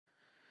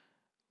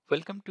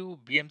Welcome to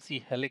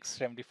BMC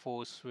Helix Remedy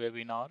Force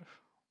webinar.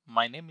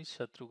 My name is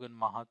Satrughan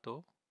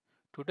Mahato.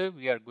 Today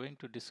we are going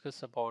to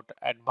discuss about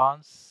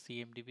Advanced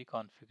CMDB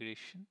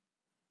Configuration.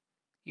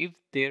 If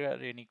there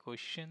are any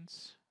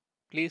questions,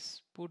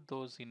 please put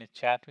those in a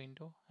chat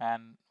window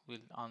and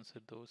we'll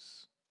answer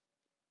those.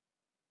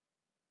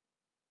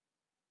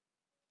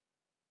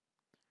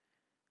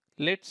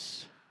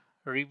 Let's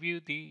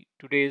review the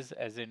today's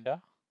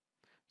agenda.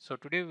 So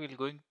today we're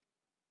going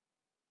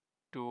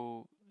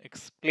to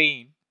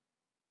explain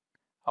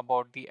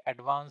about the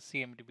advanced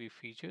CMDB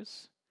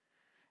features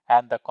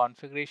and the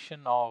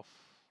configuration of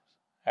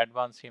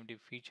advanced CMDB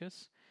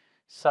features,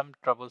 some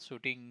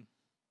troubleshooting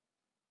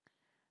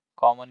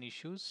common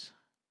issues.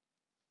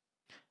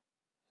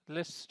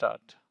 Let's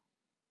start.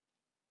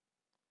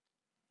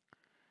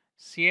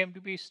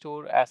 CMDB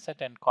store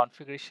asset and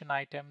configuration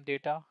item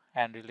data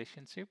and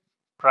relationship.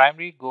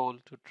 Primary goal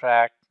to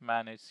track,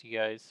 manage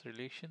CI's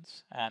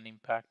relations and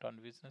impact on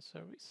business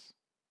service.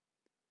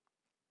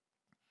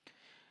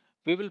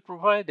 We will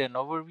provide an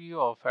overview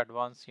of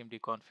advanced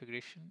CMD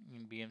configuration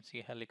in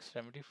BMC Helix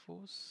Remedy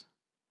Force.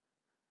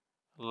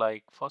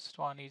 Like first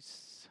one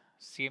is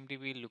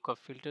CMDB lookup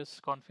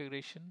filters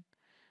configuration,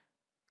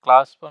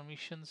 class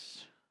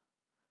permissions,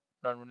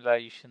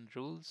 normalization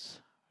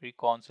rules,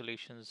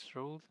 reconciliations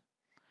rule,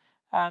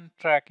 and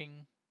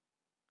tracking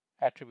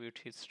attribute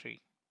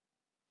history.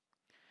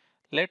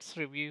 Let's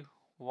review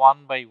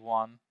one by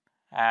one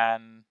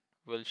and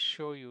we'll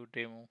show you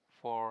demo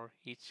for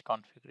each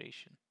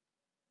configuration.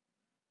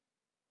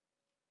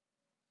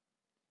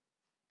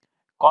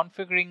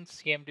 Configuring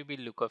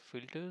CMDB lookup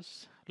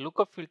filters.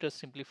 Lookup filters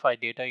simplify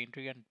data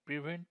entry and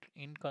prevent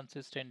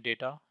inconsistent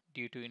data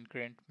due to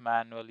incorrect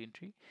manual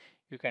entry.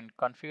 You can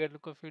configure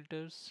lookup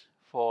filters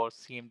for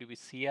CMDB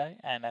CI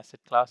and asset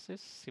classes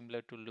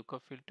similar to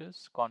lookup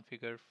filters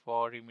configured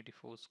for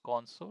Remedy4's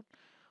console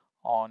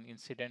on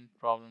incident,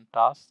 problem,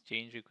 task,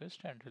 change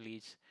request, and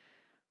release.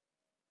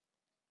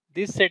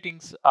 These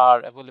settings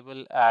are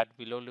available at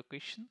below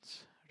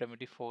locations.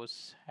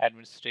 Remedy4's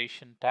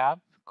administration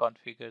tab,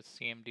 configure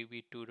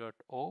CMDB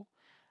 2.0,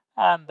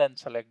 and then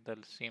select the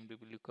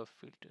CMDB lookup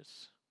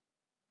filters.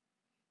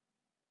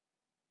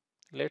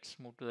 Let's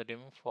move to the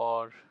demo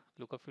for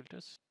lookup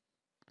filters.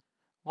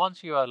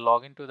 Once you are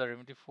logged into the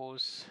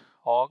Remedy4's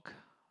org,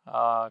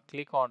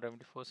 click on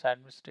Remedy4's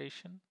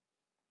administration.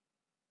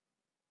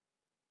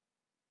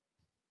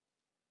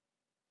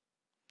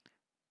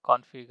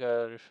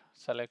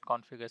 Select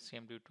configure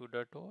CMDB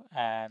 2.0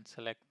 and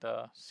select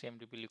the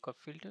CMDB lookup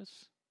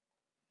filters.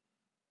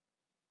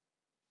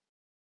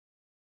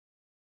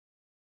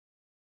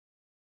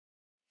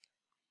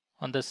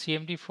 On the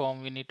CMD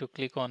form, we need to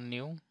click on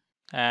new,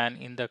 and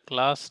in the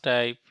class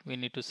type, we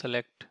need to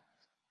select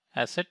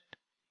asset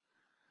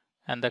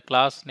and the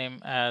class name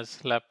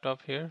as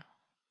laptop here,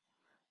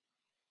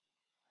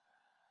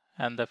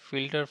 and the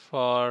filter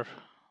for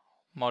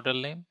model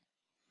name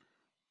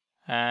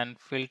and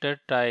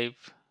filter type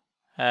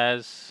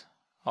as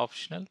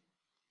optional.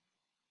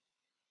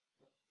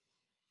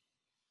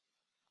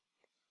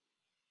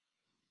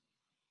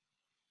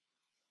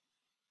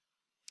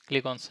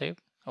 Click on save.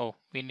 Oh,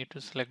 we need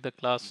to select the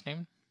class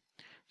name.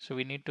 So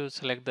we need to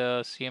select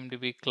the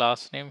CMDB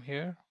class name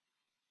here.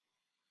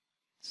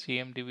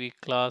 CMDB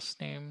class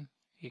name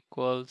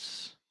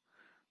equals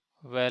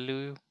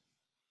value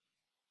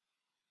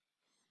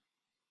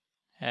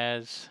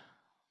as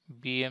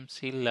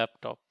BMC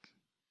laptop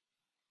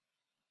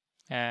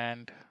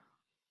and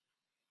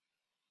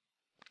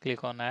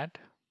click on add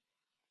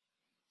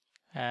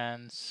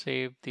and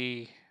save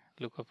the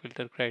lookup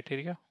filter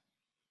criteria.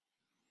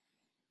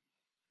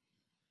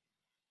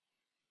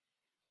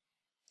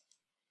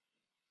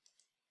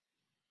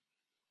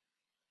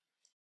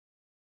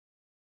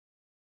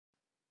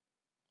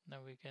 Now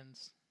we can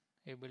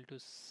able to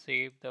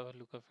save the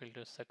lookup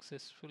filter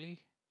successfully.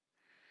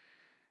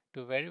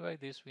 To verify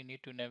this, we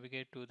need to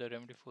navigate to the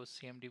Remedy4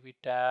 CMDB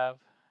tab,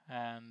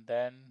 and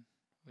then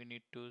we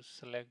need to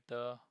select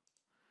the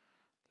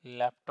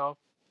laptop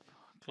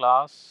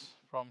class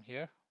from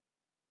here.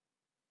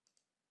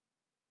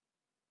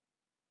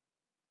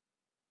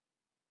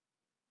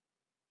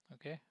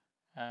 Okay,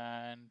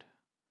 and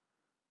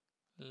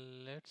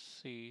let's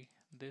see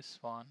this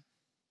one.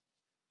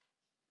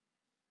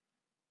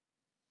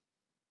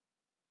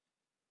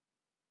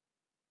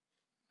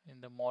 In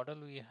the model,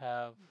 we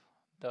have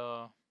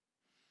the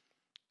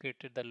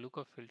created the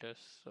lookup filters.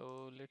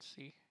 So let's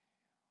see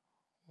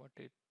what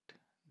it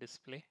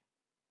display.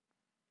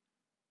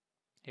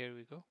 Here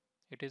we go.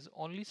 It is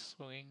only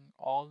showing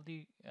all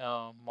the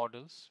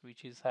models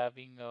which is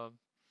having a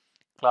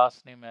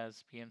class name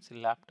as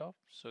PMC laptop.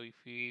 So if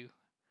we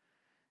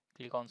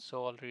click on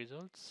show all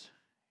results,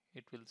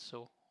 it will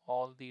show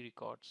all the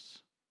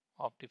records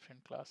of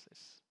different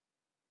classes.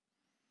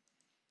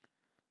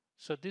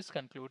 So this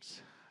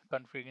concludes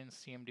configuring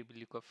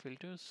CMDB lookup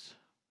filters.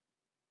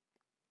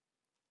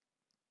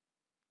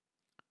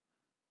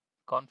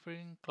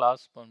 Configuring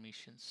class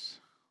permissions.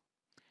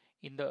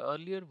 In the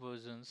earlier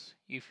versions,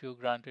 if you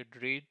granted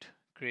read,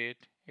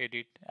 create,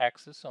 edit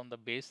access on the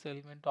base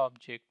element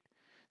object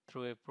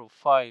through a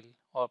profile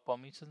or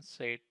permission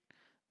set,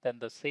 then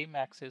the same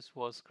access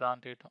was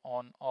granted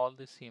on all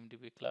the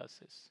CMDB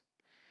classes.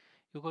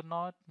 You could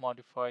not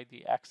modify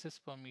the access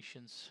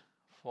permissions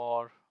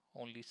for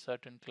only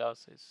certain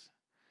classes.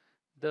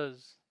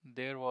 Thus,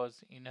 there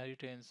was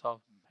inheritance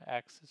of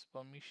access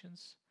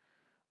permissions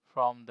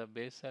from the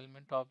base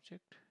element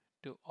object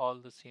to all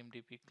the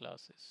CMDB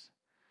classes.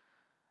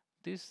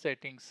 This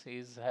settings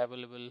is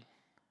available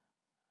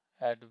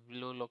at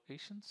below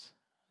locations: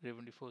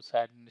 Remediforce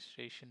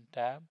Administration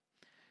tab,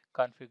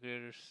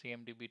 Configure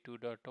CMDB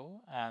 2.0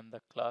 and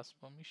the class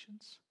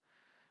permissions.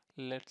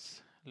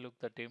 Let's look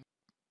the demo.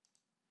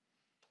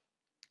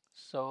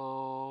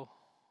 So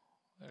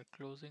we're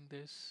closing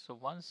this. So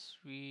once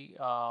we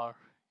are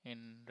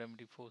in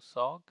Remediforce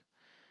org,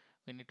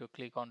 we need to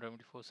click on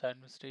Remediforce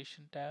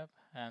Administration tab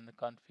and the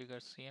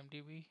Configure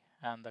CMDB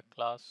and the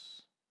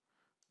class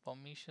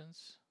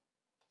permissions.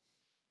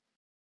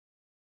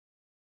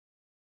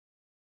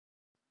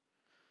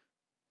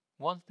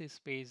 Once this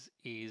page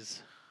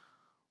is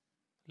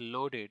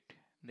loaded,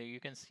 there you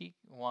can see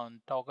one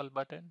toggle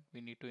button.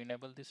 We need to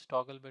enable this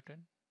toggle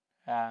button,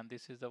 and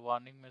this is the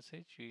warning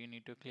message. You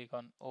need to click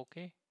on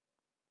OK.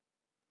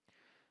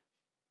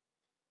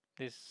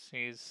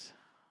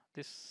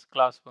 This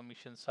class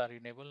permissions are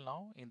enabled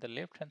now. In the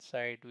left hand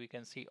side, we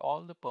can see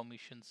all the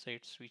permission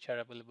sets which are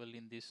available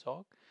in this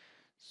org.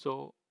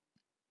 So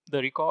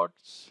the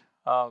records,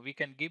 we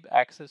can give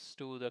access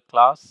to the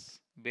class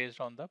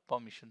based on the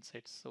permission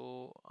sets.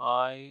 So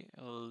I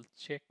will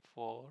check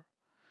for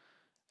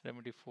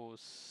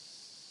Remediforce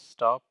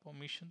stop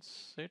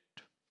permissions set,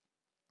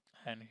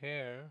 and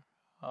here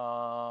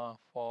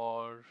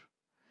for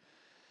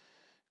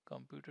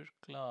computer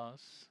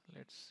class,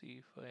 let's see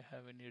if I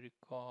have any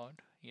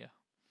record. Yeah,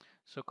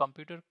 so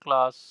computer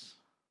class,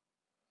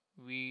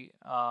 we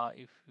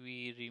if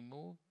we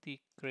remove the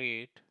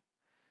create,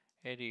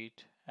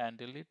 edit and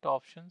delete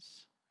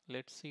options,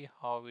 let's see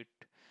how it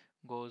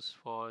goes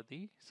for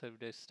the server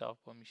desktop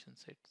permission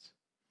sets.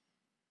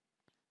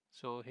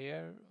 So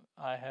here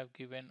I have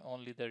given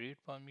only the read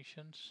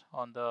permissions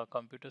on the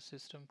computer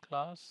system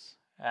class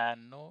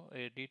and no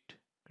edit,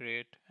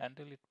 create and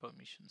delete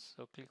permissions.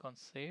 So click on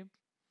save.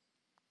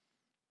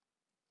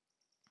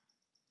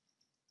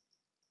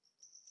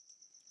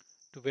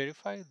 To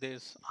verify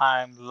this,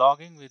 I'm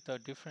logging with a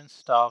different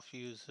staff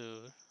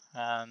user,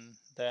 and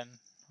then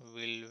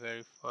we'll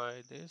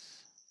verify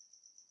this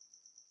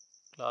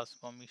class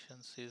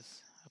permissions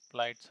is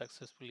applied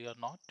successfully or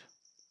not.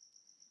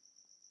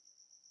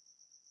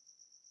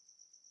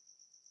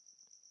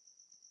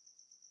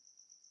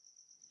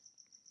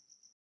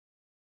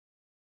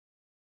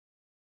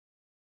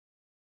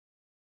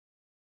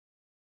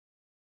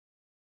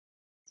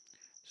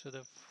 So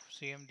the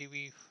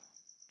CMDB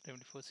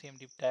 74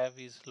 CMDB tab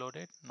is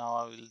loaded. Now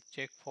I will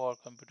check for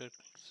computer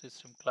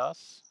system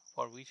class,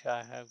 for which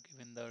I have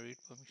given the read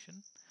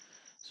permission.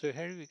 So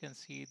here we can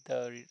see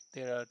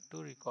there are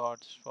two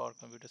records for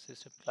computer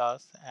system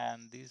class,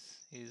 and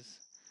this is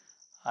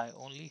I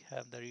only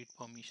have the read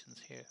permissions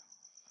here.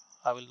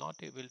 I will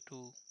not able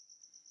to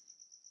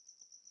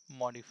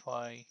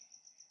modify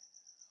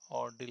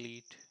or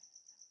delete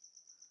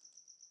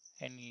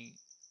any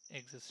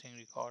existing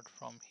record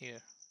from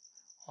here.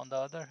 On the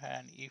other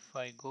hand, if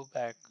I go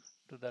back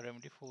to the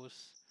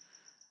Remediforce,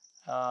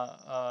 uh,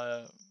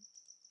 uh,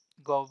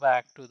 go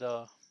back to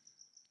the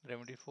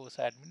Remediforce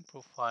admin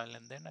profile,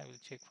 and then I will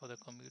check for the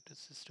computer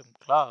system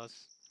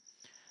class,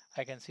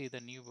 I can see the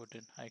new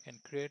button. I can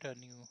create a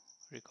new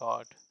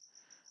record.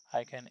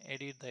 I can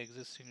edit the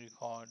existing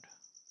record.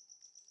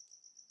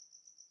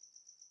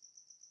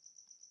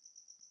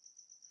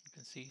 You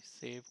can see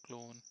save,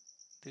 clone.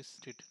 This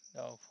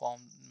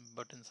form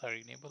buttons are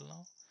enabled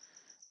now.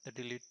 The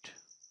delete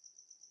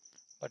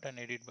button,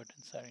 edit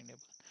buttons are enabled.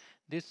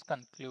 This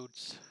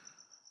concludes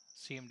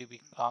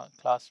CMDB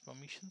class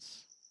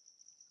permissions.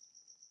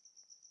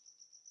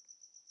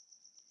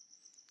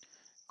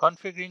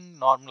 Configuring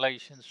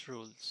normalization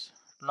rules.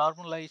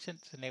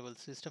 Normalizations enable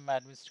system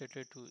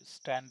administrator to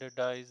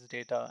standardize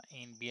data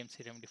in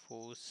BMC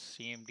Remediforce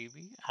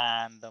CMDB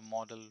and the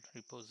model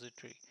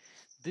repository.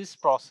 This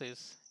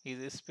process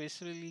is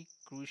especially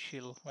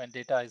crucial when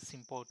data is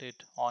imported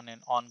on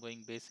an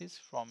ongoing basis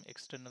from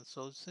external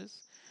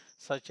sources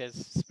such as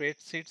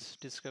spreadsheets,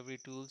 discovery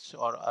tools,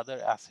 or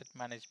other asset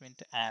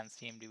management and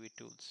CMDB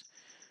tools.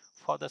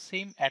 For the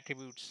same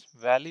attributes,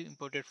 value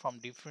imported from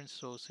different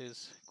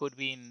sources could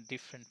be in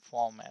different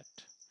format.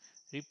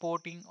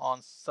 Reporting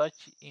on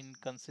such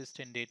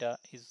inconsistent data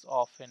is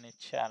often a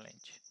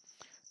challenge.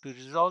 To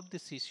resolve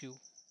this issue,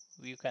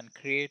 you can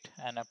create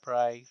and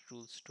apply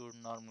rules to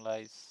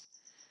normalize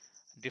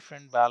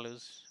different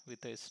values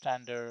with a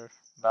standard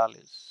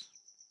values.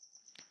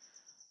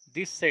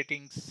 These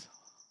settings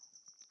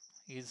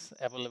is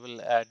available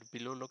at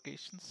below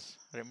locations: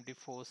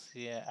 Remediforce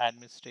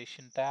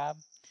Administration tab,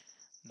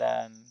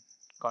 then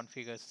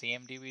configure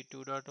CMDB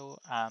 2.0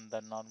 and the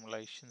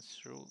normalization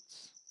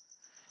rules.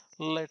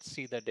 Let's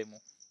see the demo.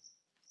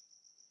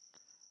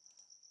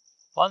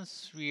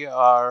 Once we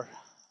are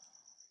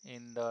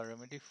in the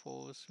remedy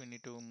force, we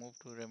need to move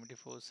to remedy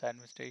force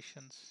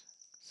administrations,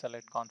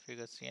 select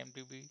configure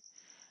CMDB,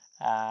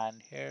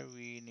 and here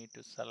we need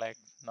to select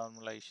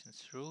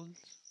normalizations rules.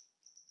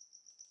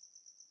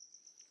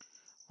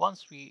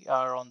 Once we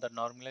are on the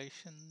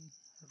normalization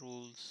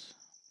rules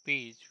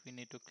page, we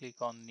need to click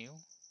on new,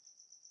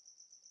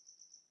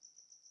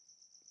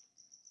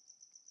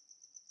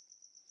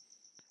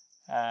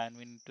 and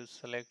we need to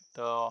select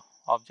the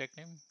object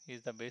name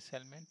is the base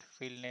element.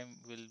 Field name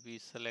will be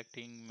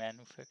selecting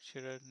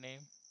manufacturer name.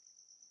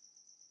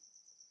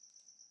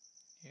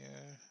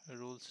 Here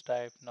rules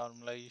type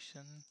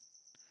normalization.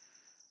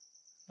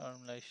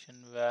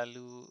 Normalization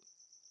value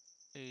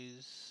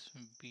is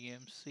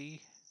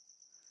BMC.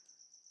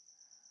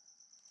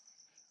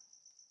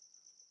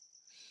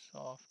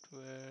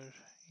 Software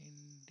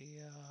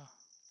India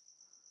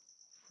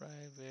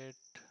Private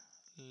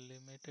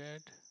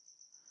Limited,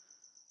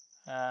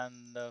 and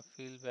the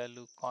field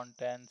value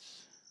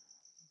contains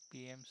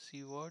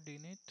BMC word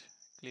in it.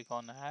 Click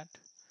on add.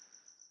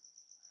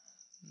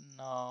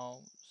 Now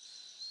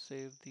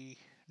save the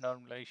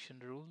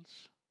normalization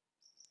rules.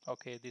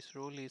 Okay, this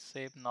rule is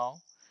saved now.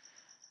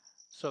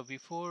 So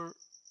before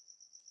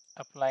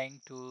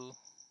applying to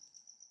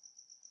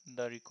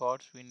the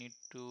records, we need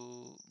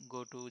to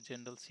go to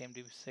general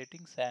CMDB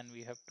settings and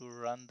we have to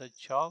run the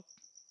job,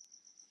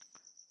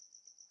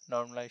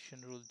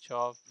 normalization rule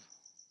job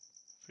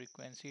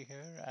frequency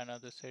here and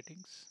other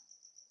settings.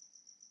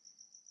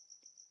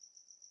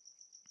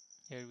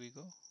 Here we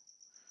go.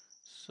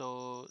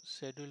 So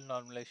schedule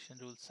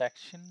normalization rule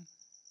section.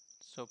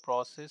 So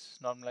process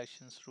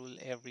normalizations rule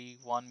every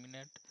 1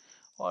 minute,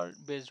 or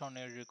based on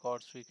your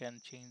records we can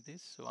change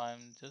this. So I'm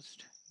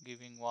just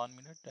giving 1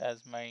 minute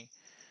as my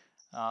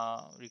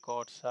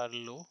records are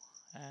low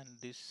and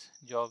this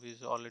job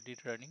is already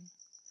running.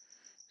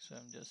 So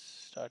I'm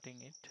just starting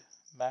it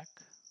back.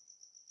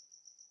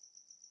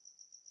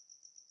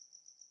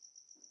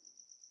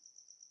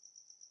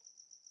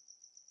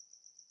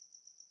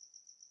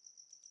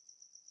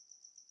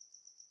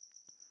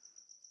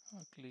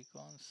 Click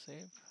on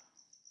save.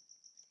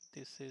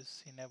 This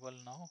is enabled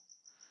now.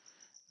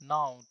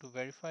 Now to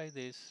verify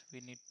this, we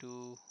need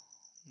to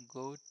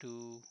go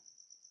to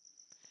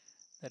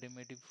the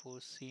remedy for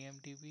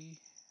CMDB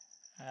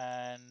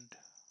and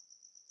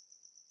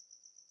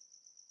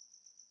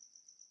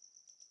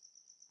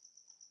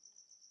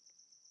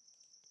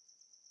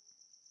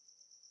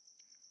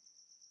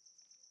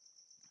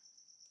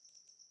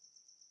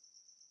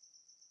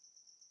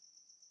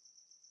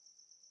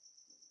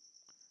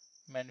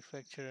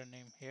manufacturer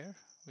name. Here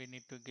we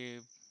need to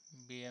give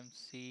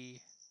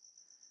BMC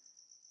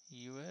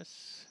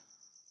US.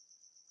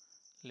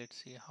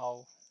 Let's see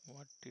how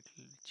what it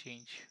will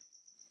change.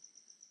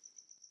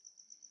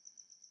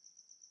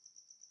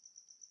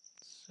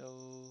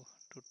 So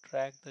to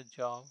track the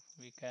job,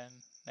 we can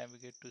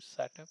navigate to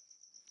setup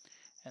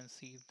and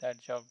see if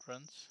that job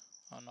runs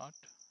or not,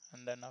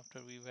 and then after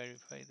we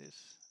verify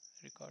this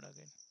record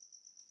again.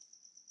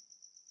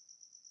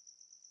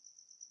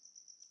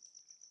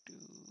 To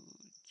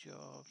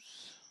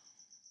jobs,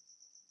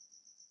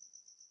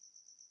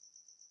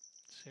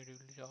 schedule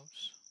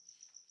jobs.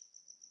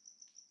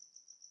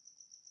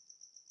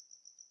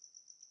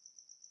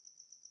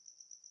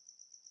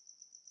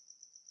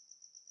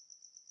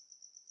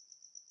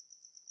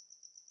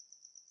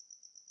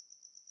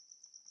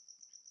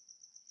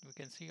 We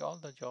can see all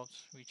the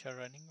jobs which are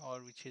running or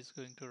which is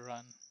going to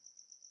run.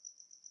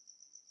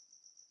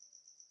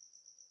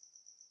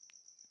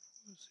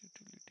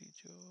 Utility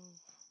job.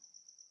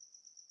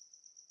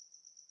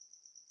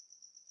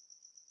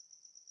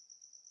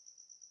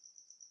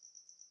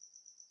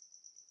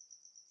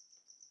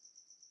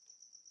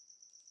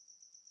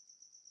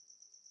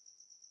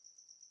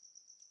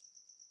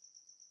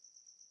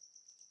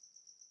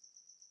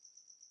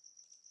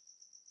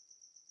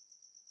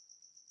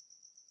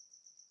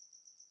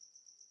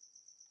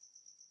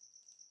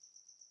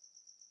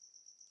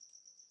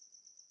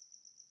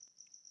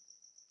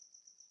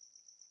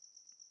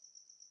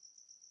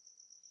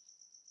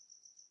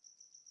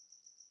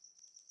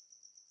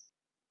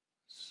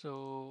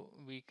 So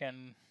we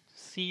can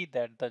see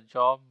that the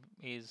job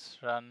is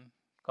run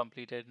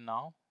completed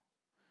now.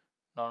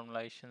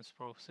 Normalizations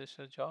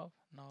processor job.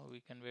 Now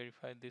we can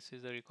verify this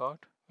is a record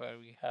where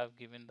we have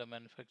given the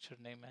manufacturer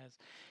name as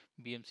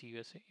BMC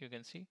USA. You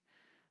can see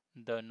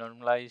the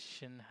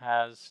normalization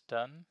has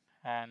done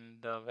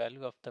and the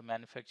value of the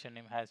manufacturer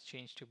name has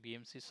changed to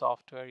BMC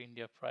Software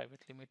India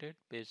Private Limited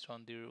based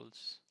on the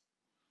rules.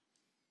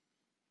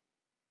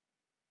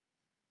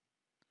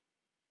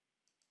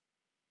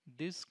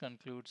 This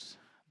concludes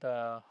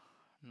the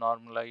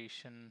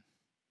normalization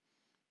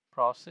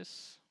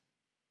process.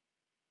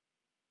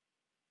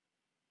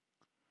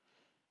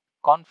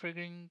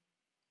 Configuring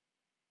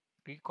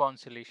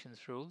reconciliations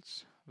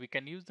rules. We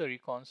can use the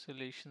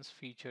reconciliations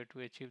feature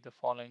to achieve the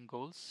following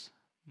goals.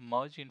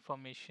 Merge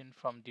information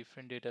from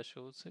different data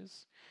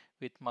sources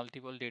with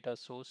multiple data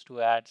sources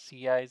to add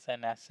CIs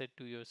and asset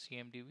to your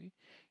CMDB.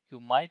 You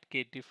might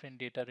get different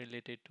data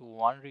related to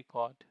one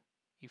record.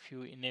 If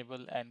you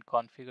enable and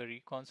configure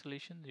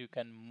reconciliation, you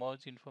can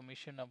merge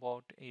information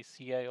about a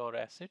CI or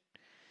asset.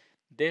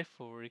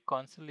 Therefore,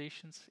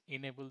 reconciliations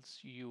enables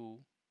you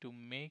to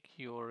make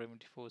your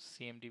Remedy4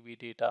 CMDB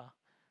data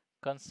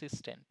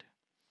consistent.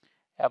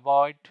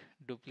 Avoid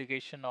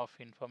duplication of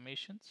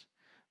informations.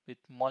 With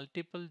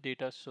multiple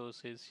data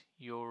sources,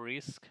 you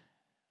risk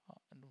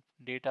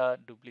data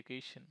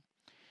duplication.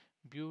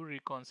 View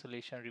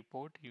reconciliation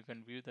report. You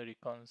can view the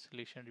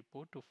reconciliation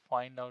report to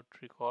find out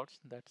records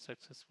that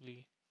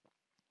successfully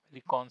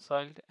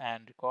reconciled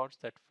and records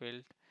that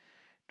failed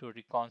to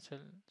reconcile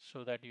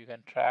so that you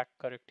can track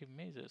corrective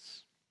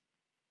measures.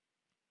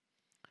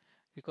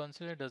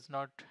 Reconcilier does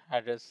not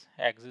address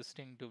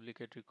existing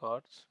duplicate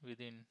records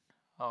within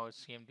our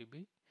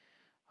CMDB.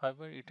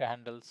 However, it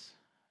handles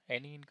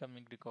any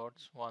incoming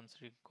records once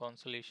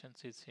reconciliation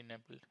is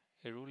enabled.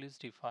 A rule is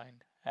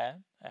defined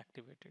and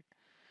activated.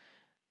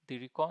 The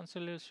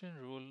reconciliation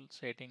rule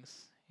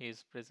settings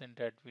is present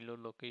at below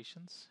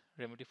locations,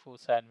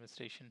 Remedy4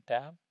 Administration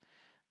tab,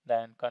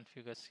 then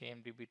configure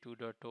CMDB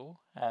 2.0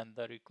 and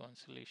the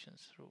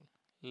reconciliations rule.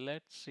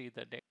 Let's see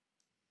the data.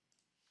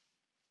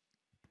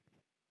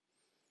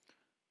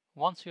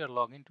 Once you are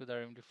logged into the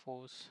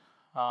Remedy4's,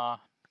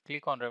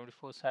 click on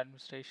Remedy4's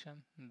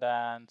administration,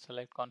 then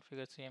select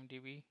configure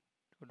CMDB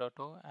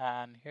 2.0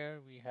 and here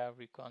we have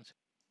reconciliation.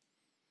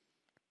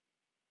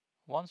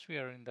 Once we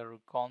are in the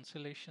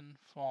reconciliation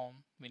form,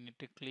 we need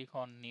to click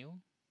on new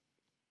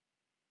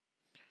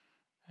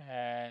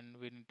and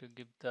we need to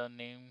give the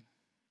name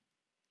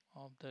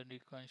of the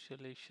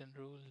reconciliation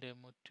rule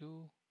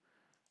demo2.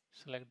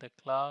 Select the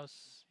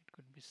class, it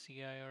could be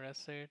CI or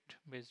asset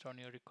based on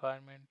your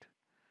requirement.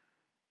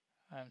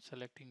 I'm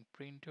selecting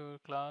printer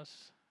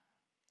class,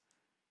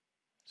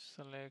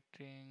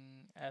 selecting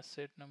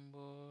asset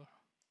number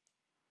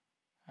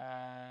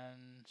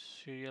and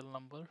serial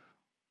number.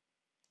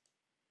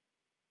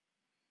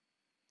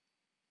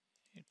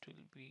 It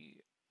will be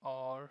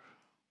R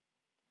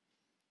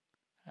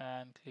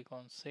and click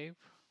on save.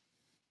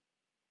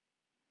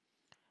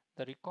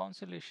 The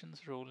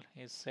reconciliations rule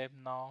is saved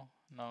now.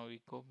 Now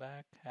we go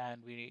back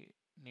and we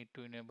need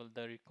to enable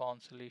the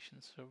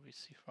reconciliation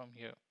service from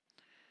here.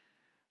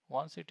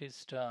 Once it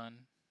is done,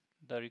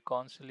 the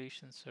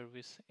reconciliation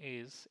service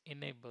is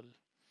enabled.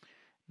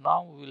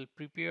 Now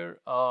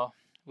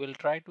we'll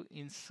try to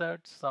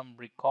insert some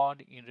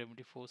record in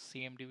Remedy4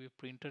 CMDB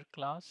printer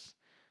class.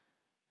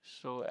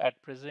 So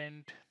at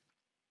present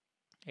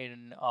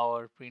in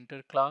our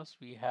printer class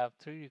we have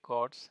 3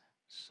 records.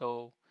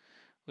 So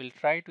we'll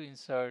try to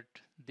insert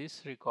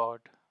this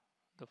record,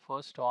 the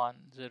first one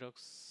Xerox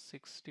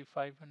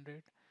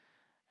 6500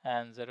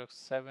 and Xerox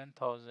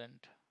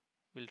 7000.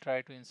 We'll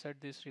try to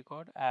insert this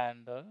record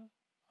and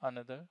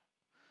another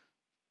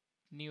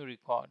new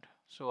record.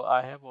 So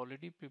I have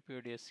already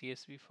prepared a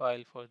CSV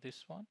file for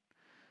this one.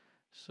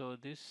 So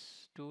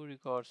these 2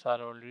 records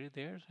are already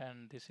there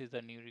and this is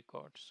the new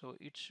record. So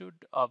it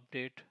should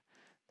update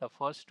the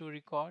first 2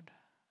 record,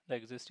 the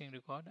existing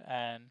record,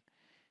 and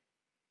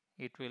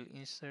it will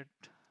insert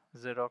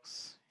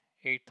Xerox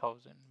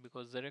 8000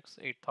 because Xerox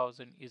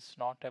 8000 is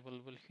not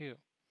available here.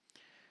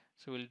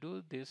 So we'll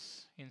do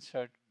this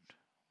insert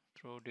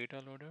through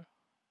data loader.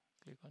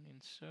 Click on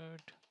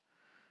insert,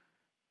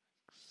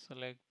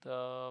 select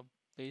the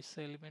base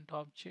element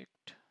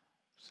object,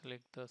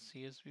 select the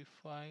CSV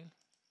file.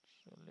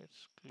 So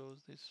let's close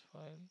this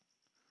file.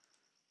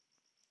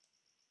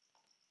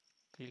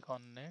 Click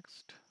on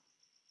next.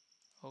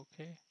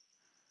 OK.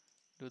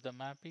 Do the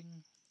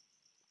mapping.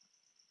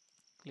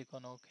 Click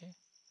on OK.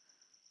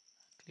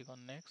 Click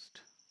on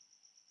next.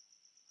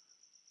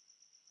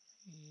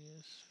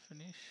 Yes,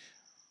 finish.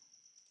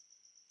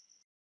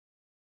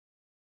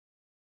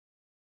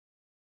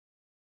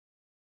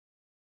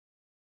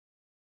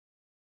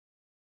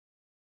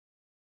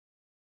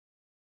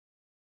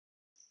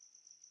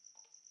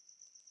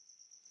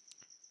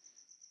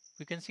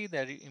 We can see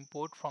that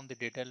import from the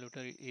data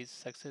loader is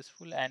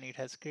successful and it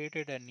has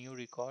created a new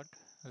record,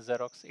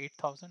 Xerox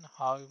 8000.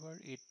 However,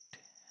 it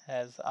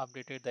has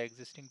updated the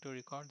existing 2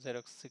 records,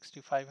 Xerox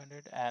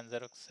 6500 and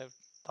Xerox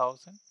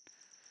 7000.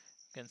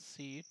 You can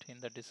see it in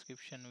the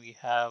description. We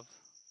have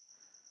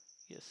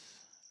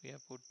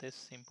put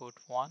this import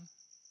 1.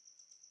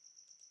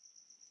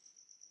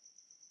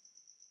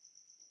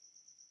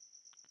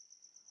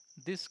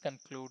 This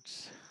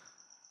concludes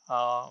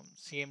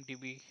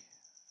CMDB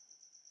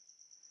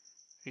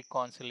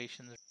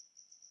reconciliation.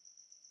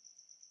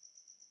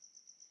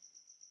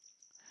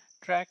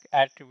 Track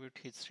attribute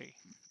history.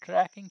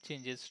 Tracking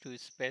changes to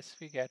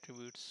specific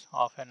attributes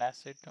of an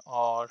asset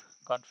or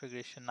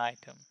configuration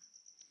item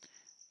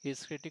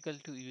is critical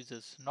to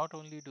users. Not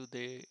only do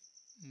they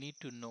need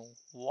to know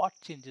what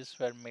changes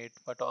were made,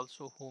 but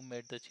also who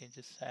made the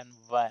changes and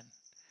when.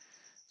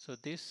 So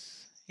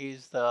this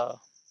is the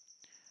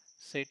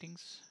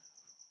settings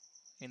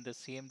in the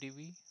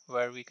CMDB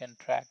where we can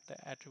track the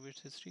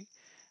attributes history,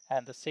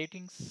 and the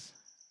settings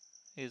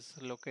is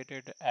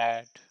located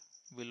at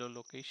below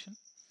location.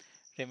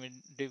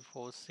 Remedy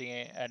for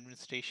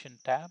Administration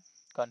tab,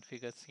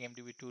 configure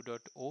CMDB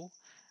 2.0,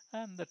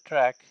 and the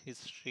track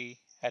history,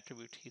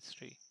 attribute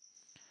history.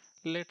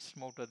 Let's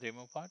move to the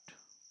demo part.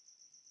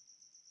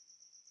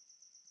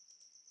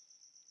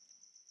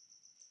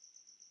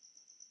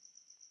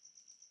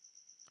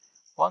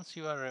 Once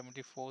you are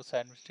Remedy Force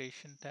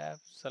Administration tab,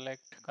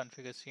 select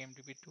Configure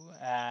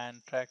CMDB2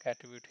 and Track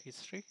Attribute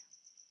History.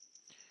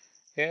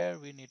 Here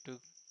we need to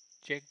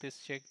check this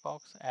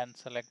checkbox and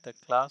select the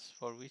class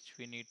for which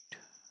we need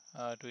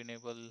to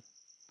enable.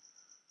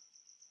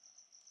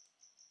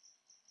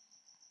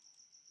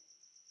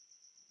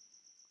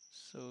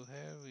 So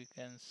here we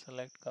can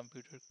select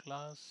computer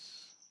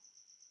class,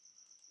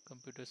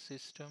 computer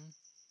system,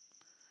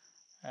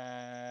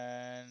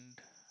 and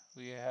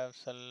we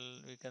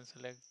can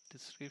select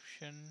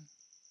description,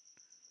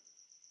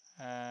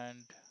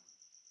 and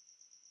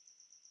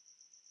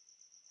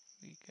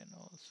we can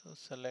also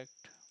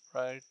select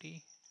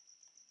priority.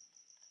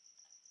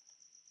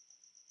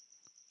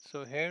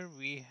 So here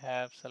we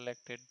have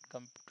selected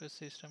computer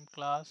system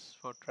class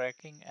for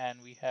tracking, and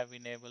we have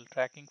enabled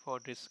tracking for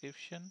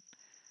description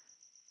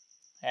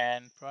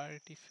and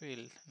priority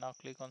field. Now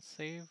click on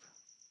save.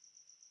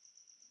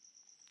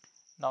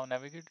 Now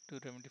navigate to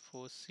Remedy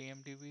Force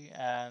CMDB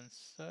and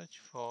search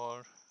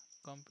for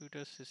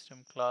computer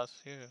system class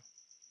here.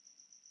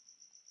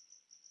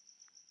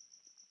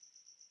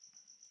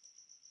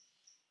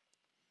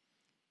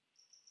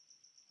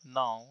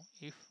 Now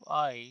if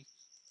I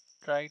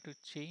try to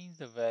change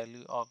the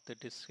value of the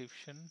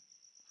description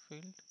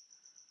field,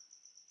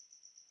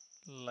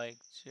 like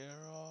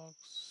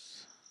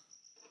Xerox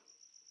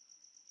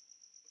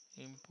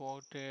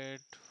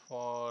imported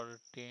for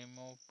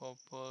demo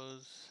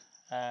purpose,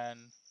 and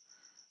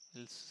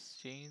we'll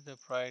change the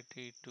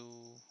priority to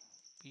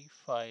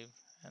P5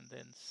 and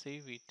then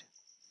save it.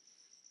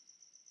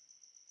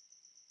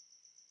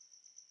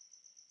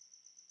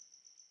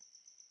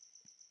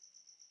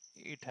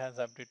 It has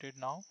updated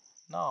now.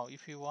 Now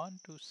if you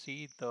want to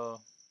see the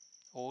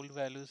old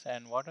values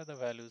and what are the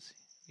values,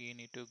 we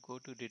need to go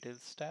to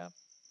Details tab,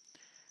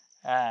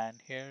 and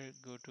here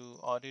go to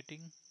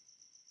Auditing.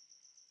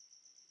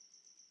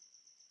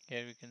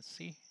 Here we can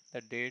see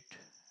the date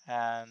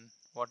and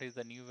what is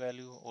the new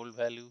value, old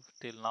value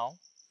till now.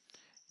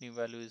 New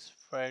value is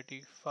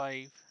priority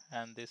 5,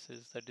 and this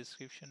is the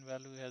description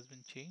value has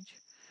been changed.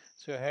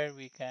 So here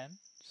we can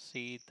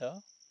see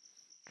the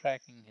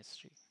tracking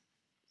history.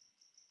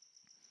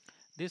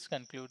 This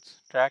concludes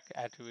track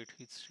attribute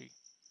history.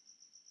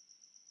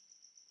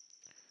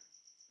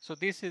 So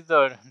this is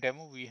the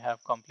demo we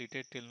have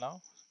completed till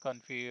now.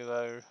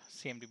 Configure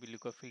CMDB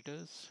lookup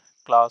filters,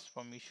 class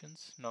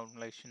permissions,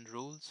 normalization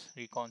rules,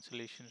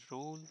 reconciliation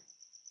rule,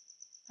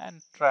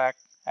 and track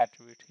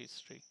attribute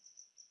history.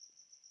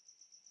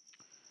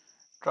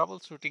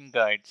 Troubleshooting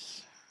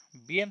guides.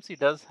 BMC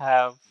does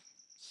have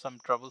some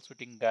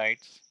troubleshooting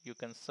guides. You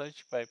can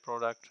search by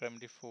product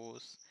Remedy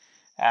Force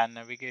and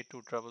navigate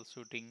to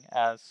troubleshooting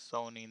as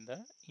shown in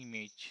the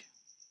image.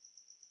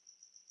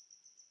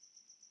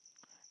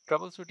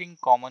 Troubleshooting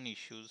common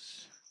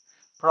issues.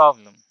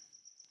 Problem.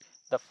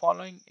 The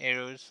following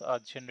errors are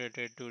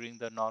generated during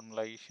the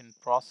normalization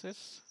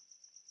process.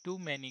 Too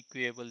many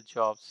queuable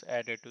jobs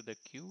added to the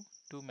queue.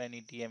 Too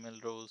many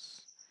DML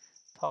rows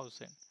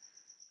 1000.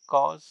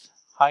 Cause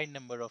high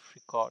number of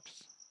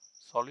records.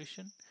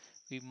 Solution.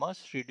 We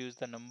must reduce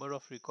the number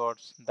of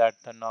records that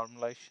the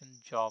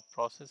normalization job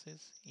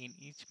processes in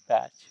each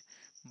batch.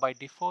 By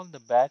default, the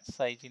batch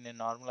size in a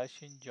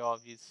normalization job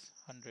is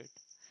 100.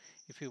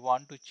 If you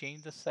want to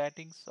change the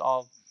settings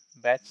of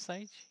batch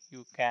size,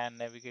 you can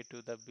navigate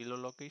to the below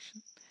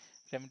location,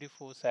 Remedy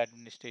Force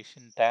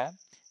Administration tab,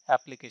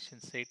 Application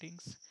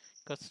Settings,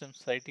 Custom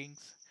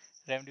Settings,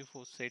 Remedy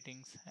Force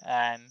Settings,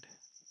 and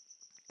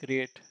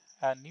create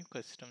a new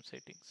custom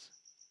settings.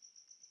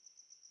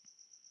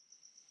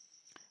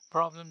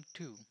 Problem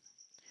 2.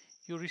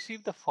 You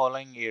receive the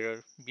following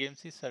error: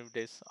 BMC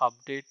service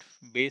update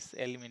base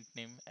element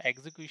name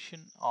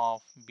execution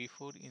of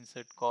before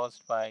insert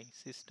caused by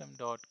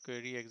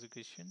system.query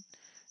execution,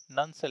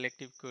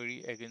 non-selective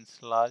query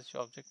against large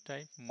object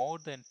type, more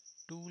than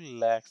 2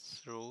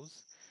 lakhs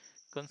rows,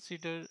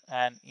 consider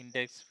an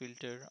index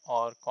filter,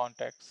 or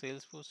contact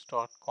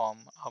salesforce.com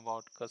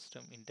about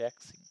custom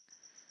indexing.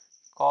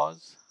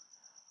 Cause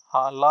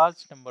a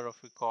large number of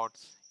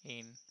records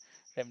in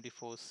Remedy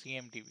Force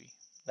CMDB,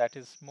 that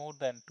is more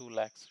than 2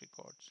 lakhs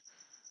records.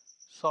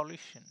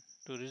 Solution: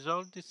 to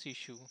resolve this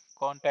issue,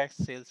 contact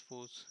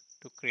Salesforce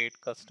to create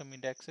custom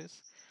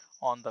indexes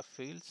on the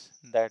fields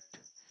that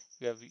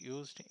you have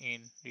used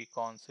in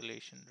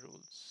reconciliation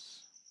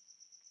rules.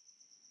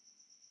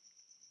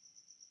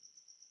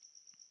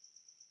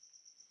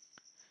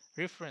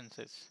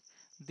 References.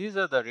 These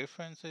are the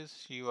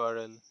references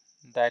URL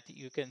that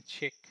you can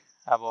check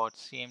about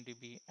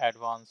CMDB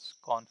advanced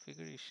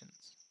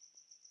configurations.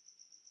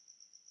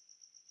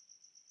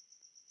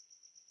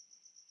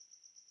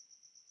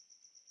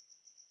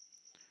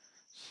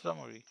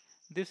 Summary.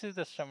 This is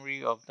the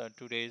summary of the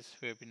today's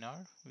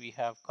webinar. We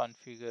have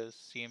configured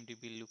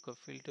CMDB lookup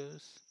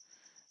filters,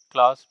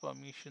 class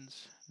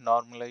permissions,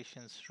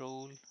 normalizations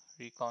rule,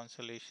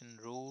 reconciliation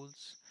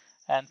rules,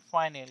 and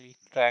finally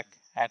track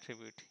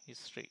attribute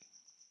history.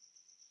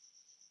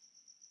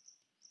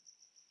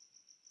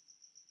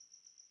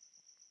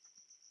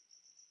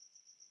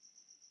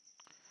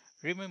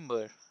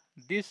 Remember,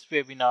 this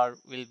webinar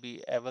will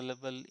be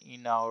available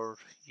in our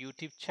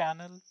YouTube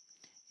channel.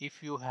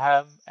 If you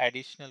have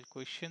additional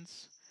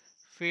questions,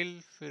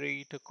 feel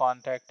free to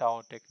contact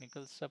our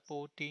technical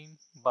support team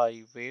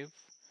by web,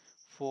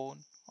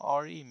 phone,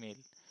 or email.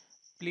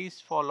 Please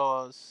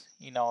follow us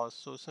in our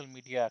social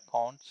media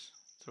accounts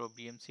through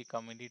BMC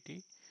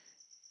Community,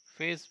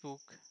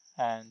 Facebook,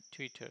 and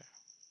Twitter.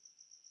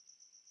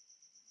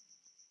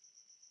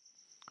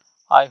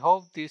 I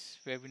hope this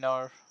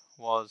webinar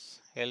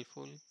was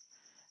helpful,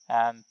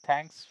 and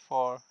thanks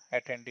for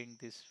attending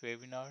this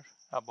webinar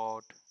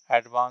about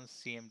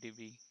Advanced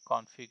CMDB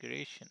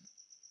Configuration.